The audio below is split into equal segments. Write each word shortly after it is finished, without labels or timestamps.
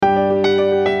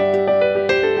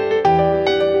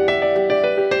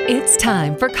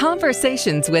time for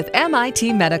Conversations with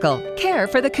MIT Medical. Care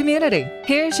for the community.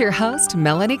 Here's your host,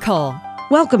 Melanie Cole.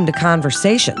 Welcome to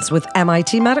Conversations with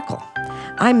MIT Medical.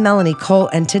 I'm Melanie Cole,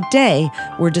 and today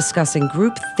we're discussing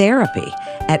group therapy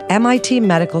at MIT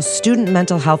Medical Student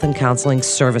Mental Health and Counseling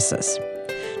Services.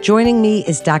 Joining me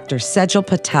is Dr. Sejal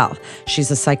Patel. She's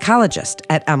a psychologist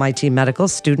at MIT Medical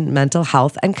Student Mental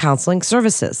Health and Counseling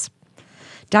Services.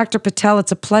 Dr. Patel,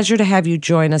 it's a pleasure to have you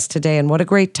join us today, and what a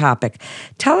great topic.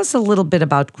 Tell us a little bit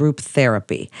about group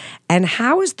therapy, and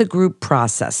how is the group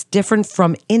process different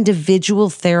from individual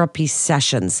therapy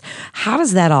sessions? How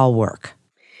does that all work?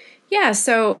 Yeah,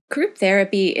 so group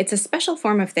therapy, it's a special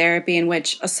form of therapy in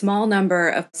which a small number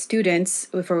of students,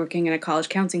 if we're working in a college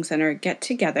counseling center, get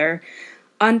together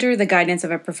under the guidance of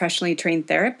a professionally trained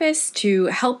therapist to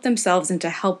help themselves and to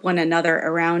help one another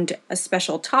around a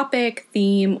special topic,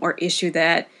 theme, or issue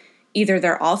that either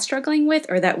they're all struggling with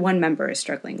or that one member is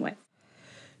struggling with.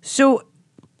 So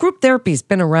group therapy's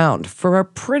been around for a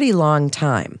pretty long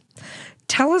time.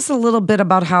 Tell us a little bit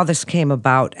about how this came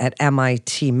about at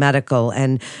MIT Medical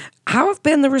and how have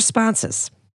been the responses?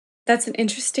 That's an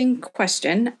interesting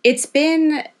question. It's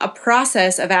been a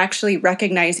process of actually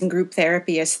recognizing group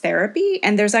therapy as therapy,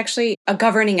 and there's actually a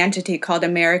governing entity called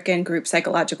American Group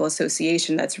Psychological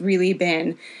Association that's really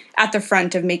been at the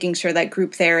front of making sure that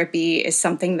group therapy is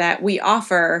something that we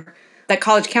offer, that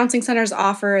college counseling centers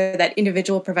offer, that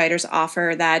individual providers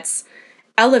offer, that's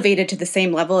elevated to the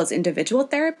same level as individual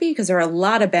therapy, because there are a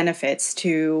lot of benefits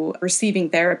to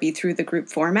receiving therapy through the group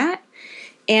format.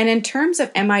 And in terms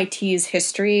of MIT's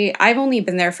history, I've only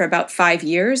been there for about 5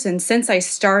 years. And since I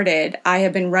started, I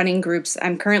have been running groups.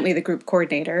 I'm currently the group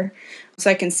coordinator. So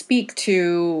I can speak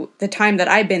to the time that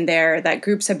I've been there, that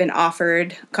groups have been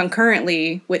offered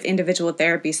concurrently with individual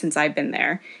therapy since I've been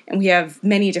there. And we have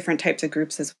many different types of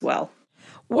groups as well.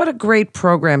 What a great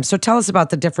program. So tell us about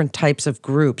the different types of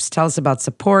groups. Tell us about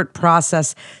support,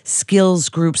 process, skills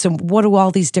groups, and what do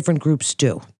all these different groups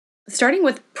do? Starting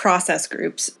with process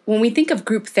groups, when we think of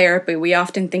group therapy, we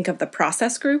often think of the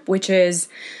process group, which is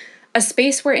a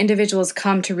space where individuals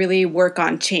come to really work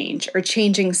on change or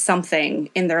changing something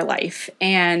in their life.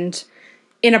 And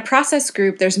in a process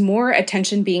group, there's more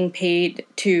attention being paid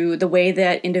to the way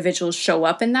that individuals show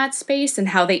up in that space and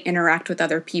how they interact with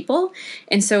other people.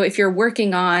 And so if you're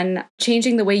working on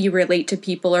changing the way you relate to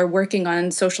people or working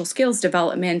on social skills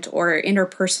development or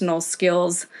interpersonal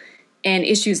skills and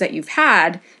issues that you've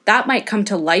had, that might come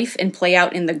to life and play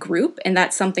out in the group. And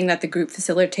that's something that the group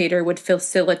facilitator would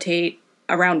facilitate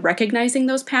around recognizing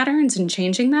those patterns and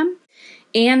changing them.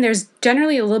 And there's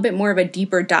generally a little bit more of a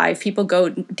deeper dive. People go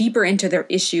deeper into their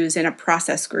issues in a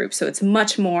process group. So it's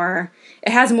much more,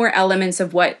 it has more elements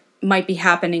of what might be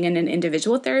happening in an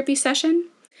individual therapy session.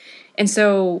 And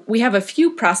so we have a few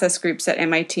process groups at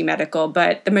MIT Medical,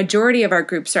 but the majority of our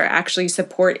groups are actually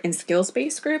support and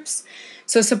skills-based groups.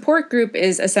 So support group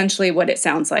is essentially what it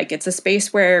sounds like. It's a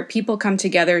space where people come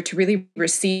together to really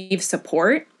receive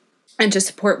support and to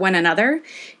support one another.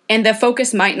 And the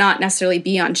focus might not necessarily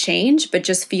be on change, but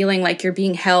just feeling like you're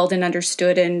being held and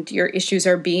understood and your issues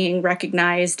are being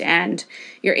recognized and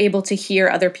you're able to hear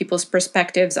other people's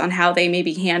perspectives on how they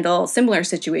maybe handle similar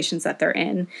situations that they're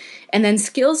in. And then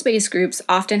skills-based groups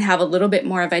often have a little bit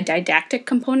more of a didactic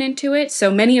component to it.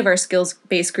 So many of our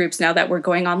skills-based groups, now that we're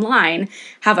going online,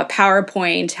 have a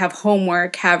PowerPoint, have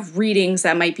homework, have readings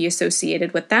that might be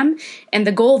associated with them. And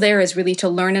the goal there is really to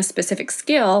learn a specific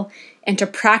skill and to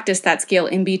practice that skill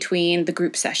in between the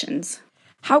group sessions.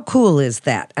 How cool is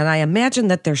that? And I imagine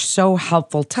that they're so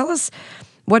helpful. Tell us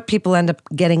what people end up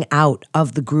getting out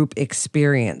of the group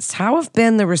experience. How have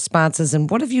been the responses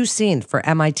and what have you seen for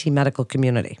MIT Medical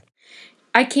community?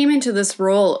 I came into this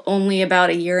role only about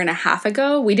a year and a half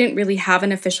ago. We didn't really have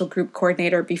an official group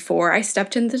coordinator before I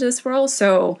stepped into this role.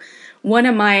 So one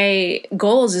of my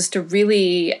goals is to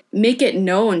really make it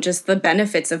known just the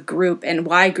benefits of group and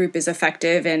why group is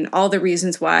effective and all the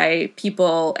reasons why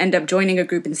people end up joining a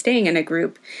group and staying in a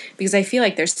group. Because I feel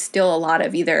like there's still a lot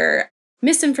of either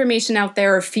misinformation out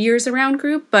there or fears around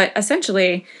group. But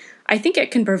essentially, I think it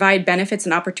can provide benefits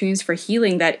and opportunities for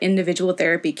healing that individual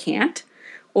therapy can't.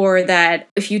 Or that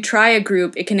if you try a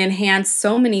group, it can enhance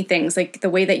so many things, like the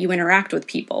way that you interact with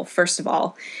people, first of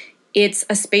all. It's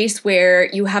a space where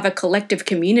you have a collective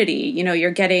community. You know, you're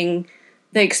getting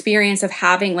the experience of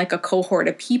having like a cohort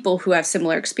of people who have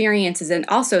similar experiences. And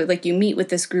also, like, you meet with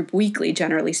this group weekly,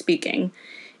 generally speaking.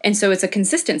 And so it's a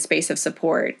consistent space of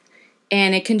support.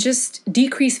 And it can just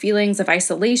decrease feelings of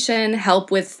isolation,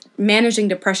 help with managing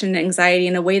depression and anxiety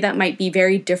in a way that might be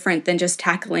very different than just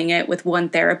tackling it with one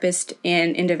therapist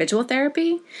in individual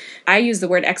therapy. I use the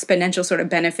word exponential sort of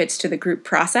benefits to the group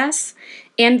process.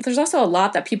 And there's also a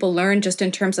lot that people learn just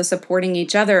in terms of supporting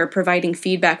each other, providing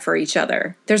feedback for each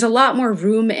other. There's a lot more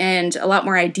room and a lot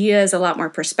more ideas, a lot more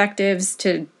perspectives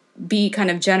to be kind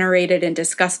of generated and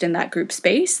discussed in that group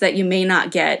space that you may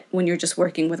not get when you're just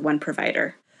working with one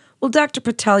provider. Well, Dr.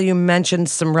 Patel, you mentioned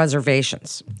some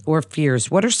reservations or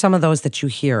fears. What are some of those that you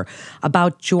hear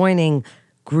about joining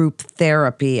group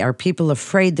therapy? Are people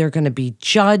afraid they're going to be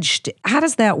judged? How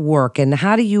does that work? And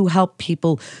how do you help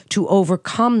people to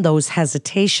overcome those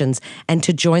hesitations and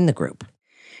to join the group?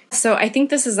 So I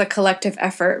think this is a collective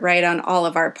effort, right, on all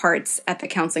of our parts at the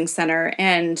Counseling Center.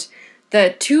 And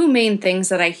the two main things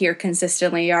that I hear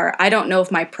consistently are, I don't know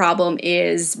if my problem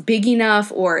is big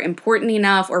enough or important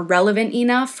enough or relevant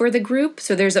enough for the group.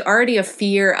 So there's already a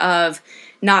fear of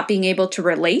not being able to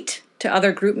relate to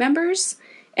other group members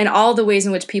and all the ways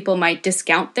in which people might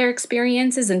discount their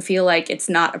experiences and feel like it's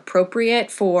not appropriate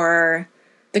for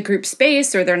the group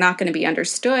space or they're not going to be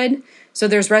understood. So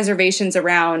there's reservations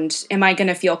around, am I going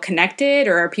to feel connected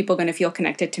or are people going to feel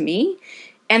connected to me?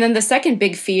 And then the second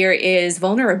big fear is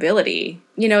vulnerability.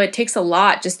 You know, it takes a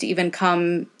lot just to even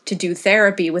come to do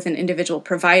therapy with an individual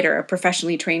provider, a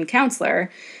professionally trained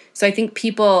counselor. So I think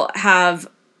people have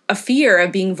a fear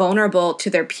of being vulnerable to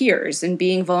their peers and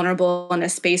being vulnerable in a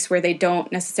space where they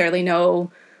don't necessarily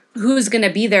know who's going to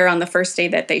be there on the first day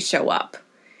that they show up.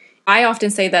 I often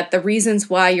say that the reasons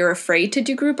why you're afraid to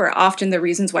do group are often the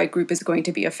reasons why group is going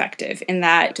to be effective. In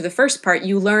that, to the first part,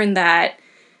 you learn that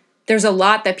there's a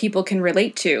lot that people can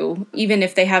relate to, even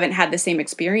if they haven't had the same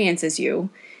experience as you,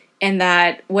 and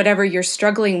that whatever you're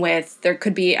struggling with, there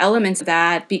could be elements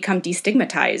that become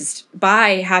destigmatized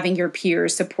by having your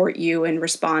peers support you and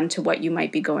respond to what you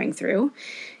might be going through.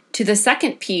 To the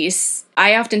second piece,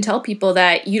 I often tell people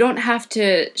that you don't have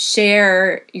to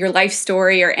share your life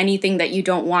story or anything that you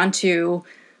don't want to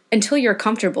until you're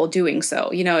comfortable doing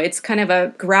so. You know, it's kind of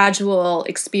a gradual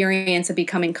experience of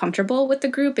becoming comfortable with the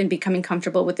group and becoming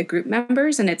comfortable with the group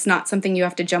members. And it's not something you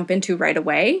have to jump into right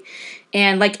away.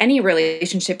 And like any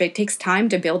relationship, it takes time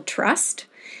to build trust.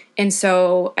 And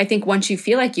so I think once you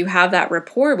feel like you have that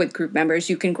rapport with group members,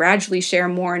 you can gradually share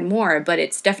more and more. But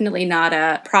it's definitely not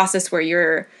a process where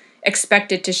you're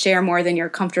expected to share more than you're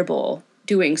comfortable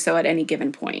doing so at any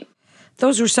given point.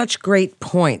 Those are such great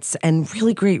points and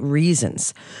really great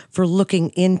reasons for looking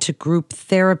into group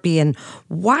therapy. And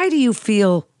why do you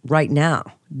feel right now,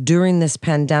 during this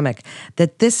pandemic,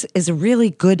 that this is a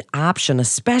really good option,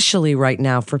 especially right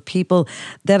now for people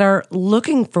that are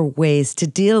looking for ways to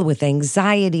deal with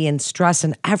anxiety and stress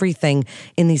and everything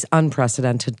in these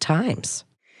unprecedented times?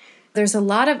 There's a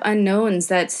lot of unknowns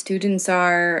that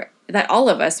that all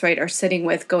of us, right, are sitting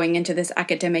with going into this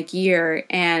academic year.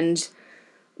 And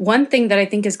one thing that I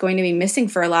think is going to be missing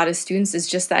for a lot of students is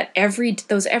just that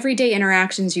those everyday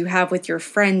interactions you have with your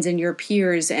friends and your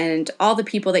peers and all the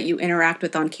people that you interact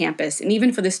with on campus. And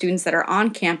even for the students that are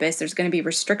on campus, there's going to be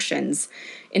restrictions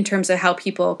in terms of how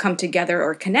people come together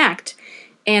or connect.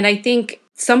 And I think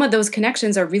some of those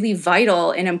connections are really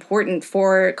vital and important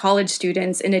for college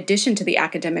students in addition to the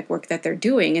academic work that they're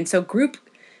doing. And so group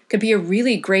could be a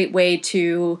really great way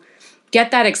to get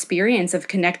that experience of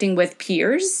connecting with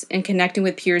peers and connecting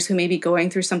with peers who may be going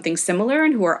through something similar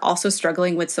and who are also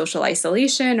struggling with social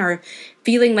isolation or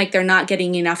feeling like they're not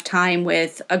getting enough time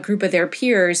with a group of their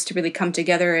peers to really come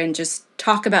together and just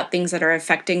talk about things that are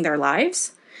affecting their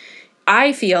lives.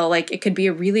 I feel like it could be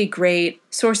a really great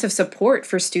source of support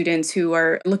for students who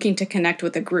are looking to connect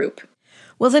with a group.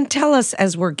 Well, then tell us,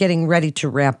 as we're getting ready to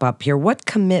wrap up here, what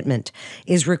commitment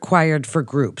is required for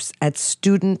groups at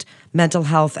Student Mental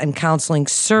Health and Counseling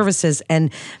Services?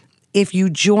 And if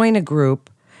you join a group,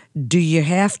 do you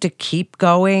have to keep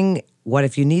going? What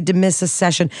if you need to miss a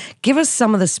session? Give us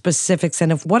some of the specifics.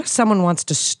 And what if someone wants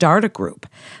to start a group,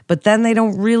 but then they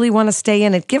don't really want to stay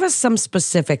in it? Give us some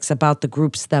specifics about the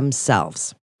groups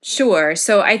themselves. Sure.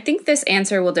 So I think this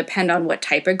answer will depend on what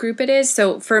type of group it is.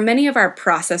 So for many of our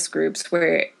process groups,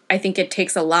 where I think it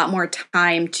takes a lot more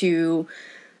time to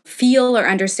feel or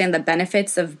understand the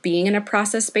benefits of being in a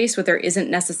process space where there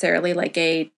isn't necessarily like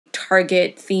a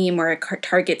target theme or a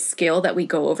target skill that we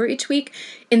go over each week.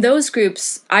 In those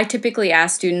groups, I typically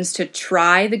ask students to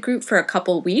try the group for a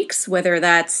couple weeks, whether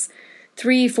that's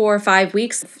 3, 4, 5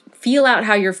 weeks. Feel out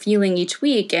how you're feeling each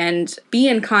week and be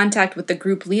in contact with the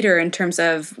group leader in terms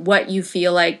of what you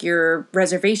feel like your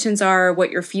reservations are,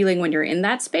 what you're feeling when you're in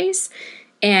that space,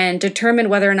 and determine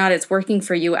whether or not it's working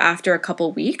for you after a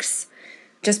couple weeks.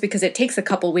 just because it takes a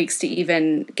couple weeks to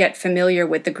even get familiar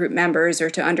with the group members or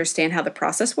to understand how the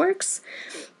process works.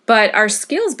 But our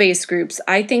skills-based groups,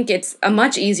 I think it's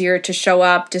much easier to show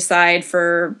up, decide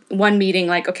for one meeting,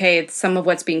 like, okay, some of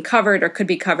what's being covered or could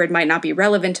be covered might not be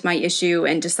relevant to my issue,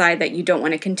 and decide that you don't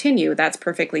want to continue. That's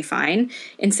perfectly fine.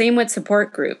 And same with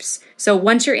support groups. So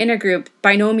once you're in a group,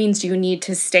 by no means do you need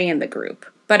to stay in the group.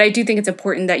 But I do think it's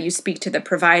important that you speak to the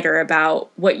provider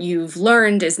about what you've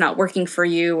learned is not working for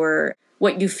you, or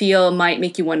what you feel might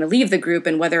make you want to leave the group,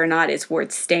 and whether or not it's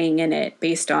worth staying in it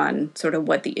based on sort of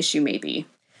what the issue may be.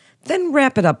 Then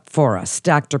wrap it up for us,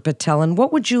 Dr. Patel, and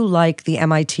what would you like the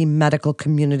MIT medical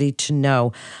community to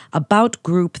know about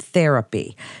group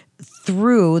therapy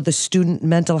through the Student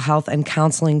Mental Health and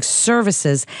Counseling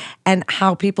Services, and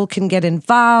how people can get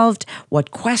involved, what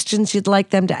questions you'd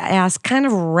like them to ask? Kind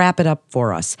of wrap it up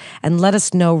for us and let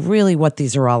us know really what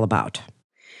these are all about.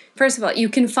 First of all, you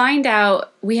can find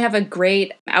out, we have a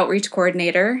great outreach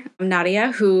coordinator,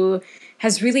 Nadia, who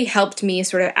has really helped me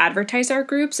sort of advertise our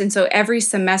groups. And so every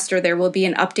semester there will be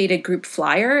an updated group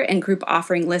flyer and group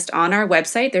offering list on our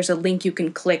website. There's a link you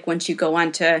can click once you go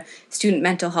on to Student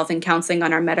Mental Health and Counseling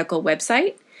on our medical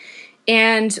website.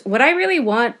 And what I really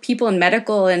want people in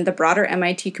medical and the broader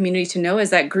MIT community to know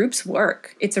is that groups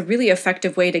work. It's a really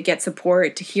effective way to get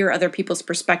support, to hear other people's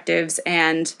perspectives,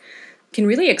 and can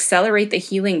really accelerate the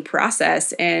healing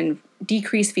process and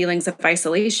decrease feelings of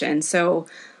isolation. So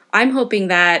I'm hoping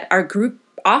that our group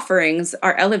offerings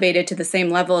are elevated to the same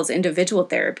level as individual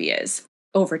therapy is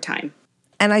over time.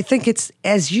 And I think it's,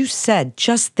 as you said,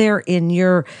 just there in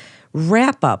your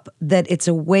wrap up, that it's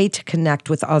a way to connect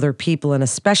with other people. And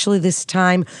especially this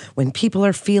time when people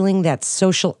are feeling that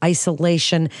social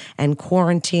isolation and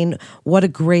quarantine, what a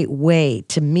great way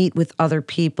to meet with other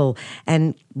people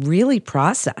and really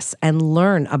process and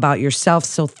learn about yourself.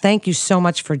 So thank you so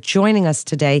much for joining us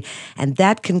today. And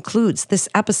that concludes this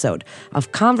episode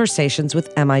of Conversations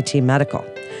with MIT Medical.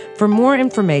 For more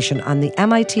information on the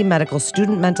MIT Medical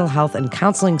Student Mental Health and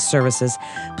Counseling Services,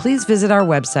 please visit our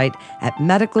website at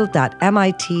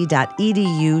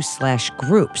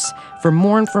medical.mit.edu/groups for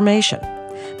more information.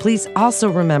 Please also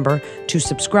remember to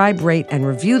subscribe, rate, and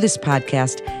review this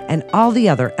podcast and all the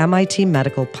other MIT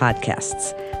Medical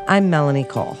podcasts. I'm Melanie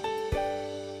Cole.